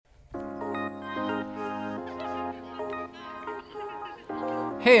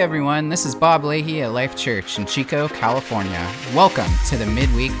Hey everyone, this is Bob Leahy at Life Church in Chico, California. Welcome to the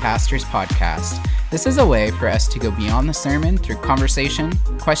Midweek Pastors Podcast. This is a way for us to go beyond the sermon through conversation,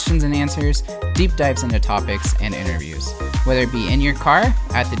 questions and answers, deep dives into topics, and interviews. Whether it be in your car,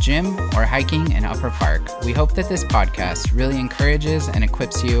 at the gym, or hiking in Upper Park, we hope that this podcast really encourages and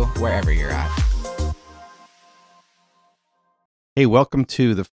equips you wherever you're at. Hey, welcome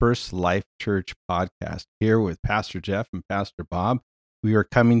to the First Life Church Podcast, here with Pastor Jeff and Pastor Bob. We are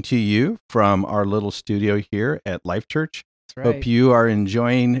coming to you from our little studio here at Life Church. That's right. Hope you are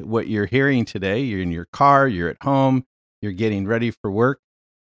enjoying what you're hearing today. You're in your car, you're at home, you're getting ready for work.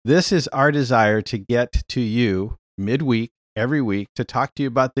 This is our desire to get to you midweek, every week, to talk to you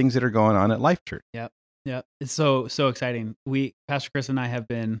about things that are going on at Life Church. Yep. It's so exciting. Pastor Chris and I have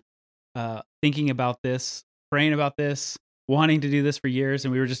been thinking about this, praying about this, wanting to do this for years,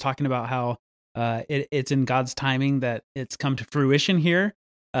 and we were just talking about how it's in God's timing that it's come to fruition here.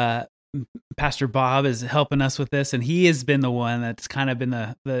 Pastor Bob is helping us with this, and he has been the one that's kind of been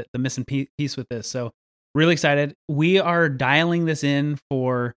the missing piece with this. So really excited. We are dialing this in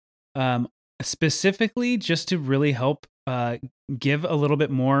for specifically just to really help give a little bit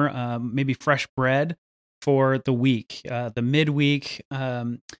more maybe fresh bread for the week, the midweek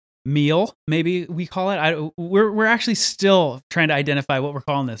meal, maybe we call it. We're actually still trying to identify what we're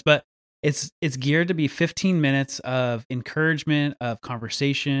calling this, but it's geared to be 15 minutes of encouragement, of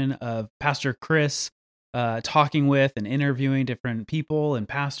conversation, of Pastor Chris talking with and interviewing different people and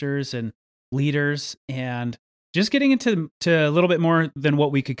pastors and leaders, and just getting into a little bit more than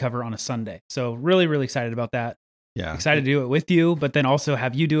what we could cover on a Sunday. So really, really excited about that. Yeah. Excited to do it with you, but then also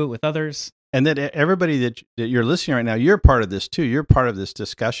have you do it with others. And that everybody that you're listening right now, you're part of this too. You're part of this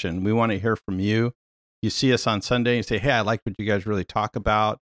discussion. We want to hear from you. You see us on Sunday and say, hey, I like what you guys really talk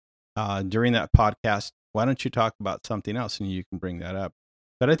about. During that podcast, why don't you talk about something else, and you can bring that up.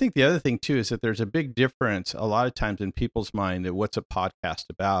 But I think the other thing too is that there's a big difference a lot of times in people's mind that what's a podcast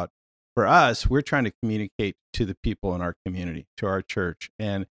about. For us, we're trying to communicate to the people in our community, to our church,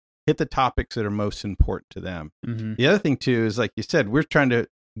 and hit the topics that are most important to them. Mm-hmm. The other thing too is, like you said, we're trying to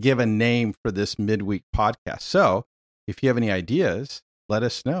give a name for this midweek podcast. So if you have any ideas, let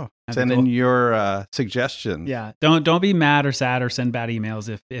us know. Send in your suggestions. Yeah. Don't be mad or sad or send bad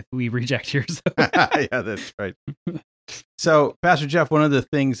emails if we reject yours. Yeah, that's right. So, Pastor Jeff, one of the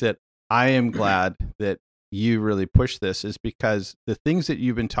things that I am glad that you really push this is because the things that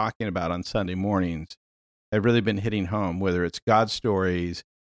you've been talking about on Sunday mornings have really been hitting home, whether it's God stories,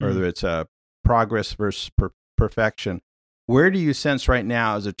 or whether it's progress versus perfection. Where do you sense right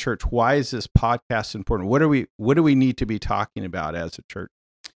now as a church, why is this podcast important? What do we need to be talking about as a church?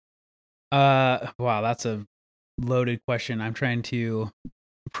 Wow, that's a loaded question. I'm trying to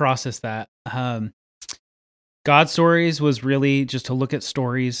process that. God stories was really just to look at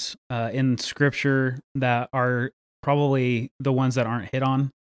stories in Scripture that are probably the ones that aren't hit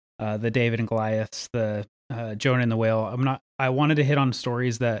on. The David and Goliaths, the Jonah and the whale. I wanted to hit on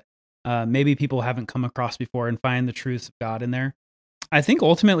stories that maybe people haven't come across before and find the truths of God in there. I think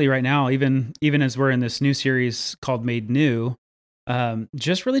ultimately right now, even as we're in this new series called Made New,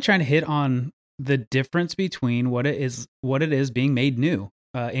 just really trying to hit on the difference between what it is being made new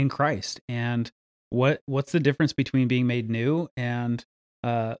in Christ, and what's the difference between being made new and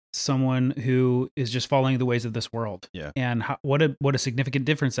someone who is just following the ways of this world. Yeah. And what a significant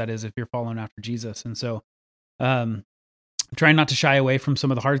difference that is if you're following after Jesus. And so trying not to shy away from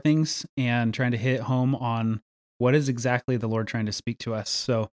some of the hard things and trying to hit home on what is exactly the Lord trying to speak to us.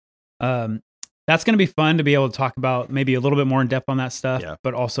 So that's going to be fun to be able to talk about maybe a little bit more in depth on that stuff,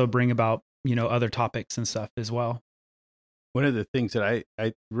 but also bring about, other topics and stuff as well. One of the things that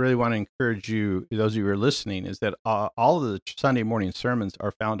I really want to encourage you, those of you who are listening, is that all of the Sunday morning sermons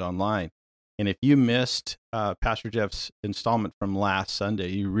are found online. And if you missed Pastor Jeff's installment from last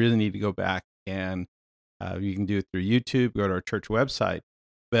Sunday, you really need to go back, and you can do it through YouTube, go to our church website.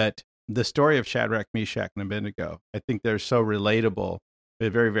 But the story of Shadrach, Meshach, and Abednego, I think they're so relatable, a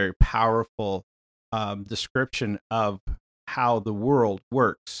very, very powerful description of how the world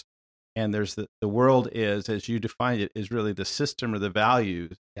works. And there's the world is, as you defined it, is really the system or the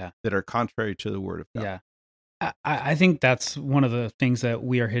values that are contrary to the Word of God. Yeah. I think that's one of the things that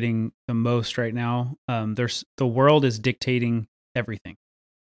we are hitting the most right now. The world is dictating everything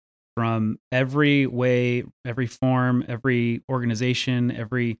from every way, every form, every organization,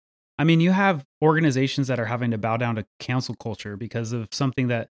 you have organizations that are having to bow down to cancel culture because of something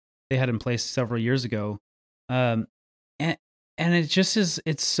that they had in place several years ago. And it just is,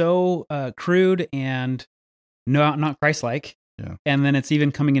 it's so crude and not Christ-like. Yeah. And then it's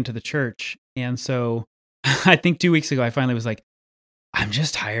even coming into the church. And so I think 2 weeks ago, I finally was like, I'm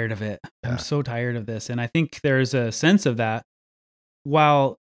just tired of it. Yeah. I'm so tired of this. And I think there's a sense of that.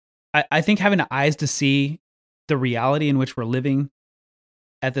 While I think having the eyes to see the reality in which we're living,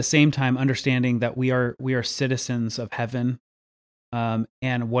 at the same time understanding that we are citizens of heaven.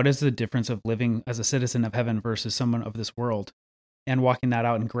 And what is the difference of living as a citizen of heaven versus someone of this world, and walking that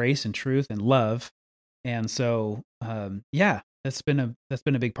out in grace and truth and love. And so, that's been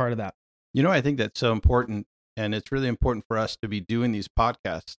a big part of that. I think that's so important. And it's really important for us to be doing these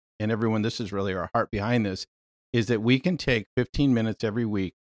podcasts. And everyone, this is really our heart behind this, is that we can take 15 minutes every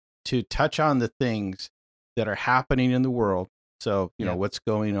week to touch on the things that are happening in the world. So, what's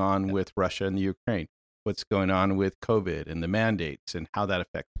going on with Russia and the Ukraine, what's going on with COVID and the mandates and how that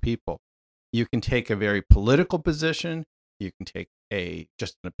affects people. You can take a very political position. You can take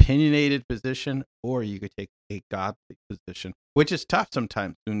just an opinionated position, or you could take a godly position, which is tough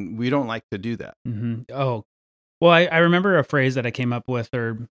sometimes, and we don't like to do that. Mm-hmm. Oh, well, I remember a phrase that I came up with,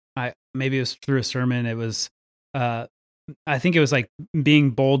 or maybe it was through a sermon. It was, I think it was like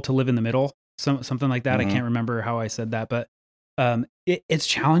being bold to live in the middle, something like that. Mm-hmm. I can't remember how I said that, but it's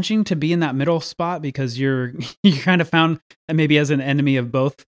challenging to be in that middle spot because you're kind of found maybe as an enemy of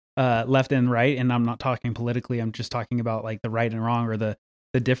both left and right. And I'm not talking politically. I'm just talking about like the right and wrong, or the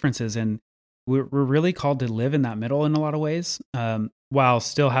differences. And we're really called to live in that middle in a lot of ways, while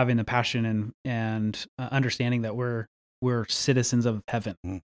still having the passion and understanding that we're citizens of heaven.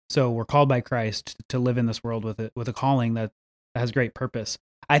 Mm-hmm. So we're called by Christ to live in this world with a calling that has great purpose.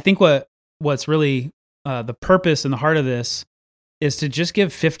 I think what's really the purpose and the heart of this is to just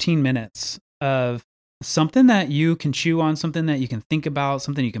give 15 minutes of something that you can chew on, something that you can think about,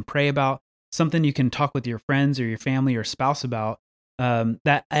 something you can pray about, something you can talk with your friends or your family or spouse about,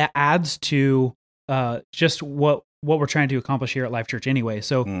 that adds to just what we're trying to accomplish here at Life Church anyway.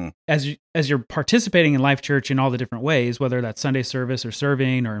 So as you're participating in Life Church in all the different ways, whether that's Sunday service or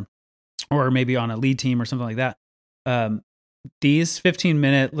serving or maybe on a lead team or something like that, these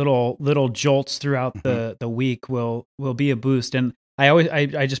 15-minute little jolts throughout the week will be a boost. And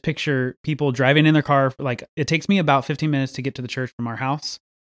I just picture people driving in their car. Like, it takes me about 15 minutes to get to the church from our house.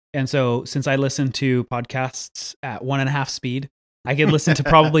 And so since I listen to podcasts at 1.5 speed, I could listen to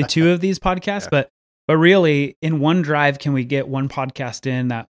probably 2 of these podcasts, but really in one drive, can we get one podcast in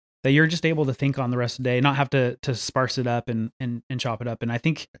that you're just able to think on the rest of the day, not have to sparse it up and chop it up. And I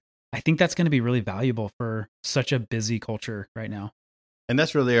think that's going to be really valuable for such a busy culture right now. And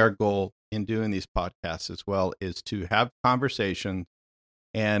that's really our goal in doing these podcasts as well, is to have conversation.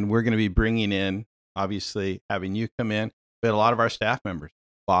 And we're going to be bringing in, obviously, having you come in, but a lot of our staff members.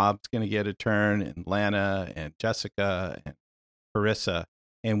 Bob's going to get a turn, and Lana and Jessica and Carissa.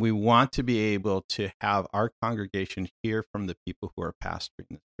 And we want to be able to have our congregation hear from the people who are pastoring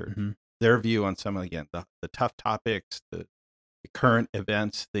the church, their view on some of, again, the tough topics, the current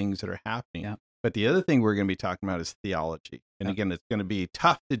events, things that are happening. Yeah. But the other thing we're going to be talking about is theology. And again, it's going to be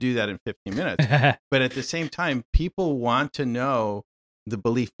tough to do that in 15 minutes. But at the same time, people want to know the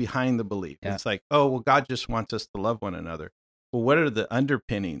belief behind the belief. Yeah. It's like, oh, well, God just wants us to love one another. Well, what are the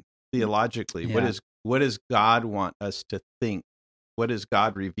underpinnings theologically? Yeah. What does God want us to think? What has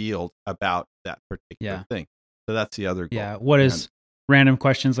God revealed about that particular thing? So that's the other goal. Yeah. What is random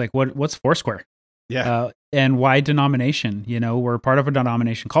questions like what's Foursquare? Yeah. And why denomination? We're part of a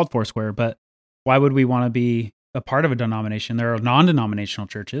denomination called Foursquare, but why would we want to be a part of a denomination? There are non-denominational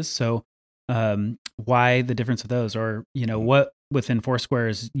churches. So why the difference of those? Or, what within Foursquare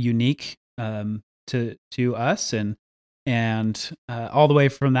is unique to us, and all the way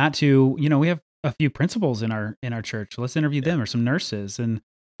from that to, we have a few principals in our church. Let's interview them, or some nurses. And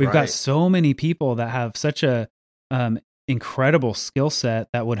we've got so many people that have such a incredible skill set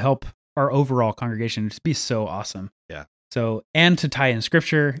that would help our overall congregation just be so awesome. Yeah. So, and to tie in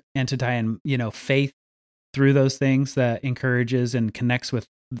scripture and to tie in, faith through those things that encourages and connects with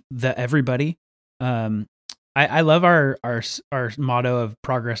everybody. I love our motto of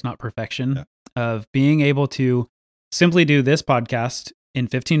progress, not perfection, of being able to simply do this podcast in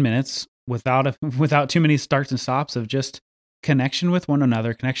 15 minutes without too many starts and stops, of just connection with one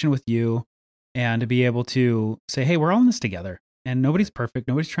another, connection with you, and to be able to say, hey, we're all in this together, and nobody's perfect.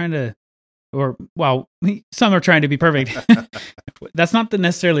 Nobody's trying to, some are trying to be perfect. That's not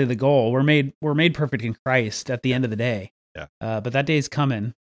necessarily the goal. We're made perfect in Christ at the end of the day. Yeah. But that day's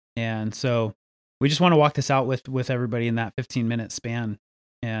coming. And so we just want to walk this out with everybody in that 15-minute span.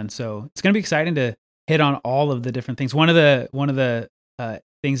 And so it's going to be exciting to hit on all of the different things. One of the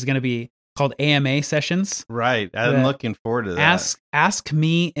things is going to be called AMA sessions. Right. I'm looking forward to that. Ask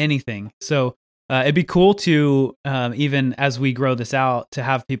me anything. So it'd be cool to, even as we grow this out, to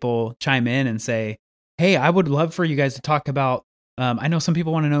have people chime in and say, hey, I would love for you guys to talk about I know some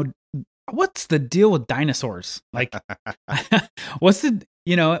people want to know, what's the deal with dinosaurs? Like, what's the,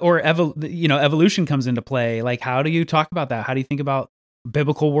 or evolution comes into play. Like, how do you talk about that? How do you think about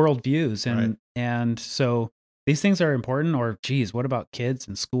biblical worldviews? And so these things are important. Or, geez, what about kids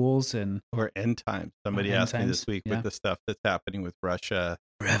and schools or end times? Somebody asked me this week with the stuff that's happening with Russia,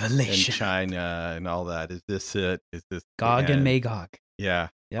 Revelation, and China, and all that. Is this it? Is this Gog and Magog? Yeah,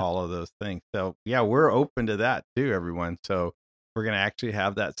 all of those things. So yeah, we're open to that too, everyone. So we're going to actually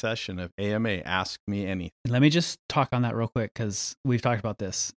have that session of AMA, Ask Me Anything. Let me just talk on that real quick, because we've talked about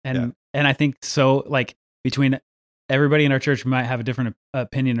this. And I think so, like, between everybody in our church, we might have a different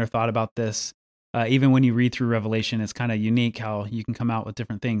opinion or thought about this. Even when you read through Revelation, it's kind of unique how you can come out with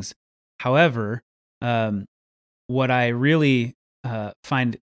different things. However, what I really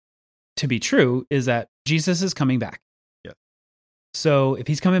find to be true is that Jesus is coming back. Yeah. So if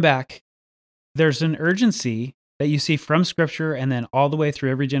he's coming back, there's an urgency that you see from Scripture, and then all the way through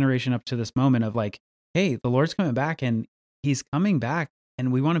every generation up to this moment of like, hey, the Lord's coming back, and he's coming back,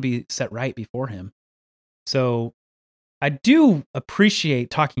 and we want to be set right before him. So I do appreciate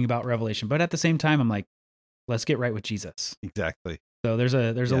talking about Revelation, but at the same time, I'm like, let's get right with Jesus. Exactly. So there's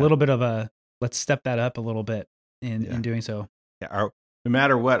a little bit of let's step that up a little bit in doing so. Yeah. No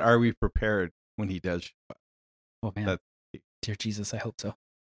matter what, are we prepared when he does show up? Oh man, dear Jesus, I hope so.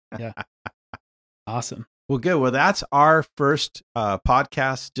 Yeah. Awesome. Well, good. Well, that's our first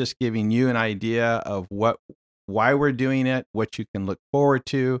podcast, just giving you an idea of why we're doing it, what you can look forward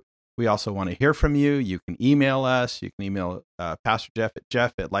to. We also want to hear from you. You can email us. You can email Pastor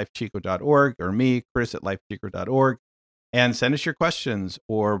Jeff at lifechico.org, or me, Chris at lifechico.org, and send us your questions,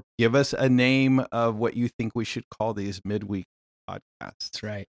 or give us a name of what you think we should call these midweek podcasts. That's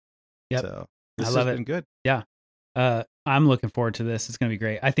right. Yep. So this I love has been good. Yeah. I'm looking forward to this. It's going to be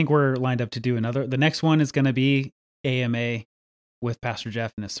great. I think we're lined up to do the next one is going to be AMA with Pastor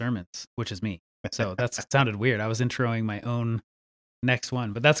Jeff and his sermons, which is me. So that sounded weird. I was introing my own next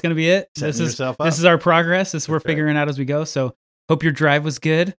one, but that's going to be it. This is our progress. This we're figuring out as we go. So hope your drive was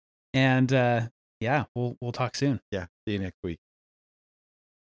good. And we'll talk soon. Yeah. See you next week.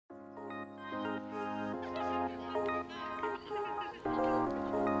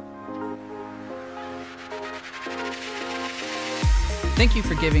 Thank you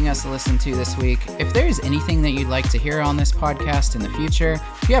for giving us a listen to this week. If there is anything that you'd like to hear on this podcast in the future,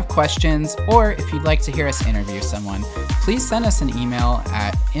 if you have questions, or if you'd like to hear us interview someone, please send us an email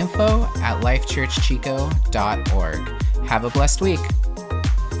at info@lifechurchchico.org. Have a blessed week.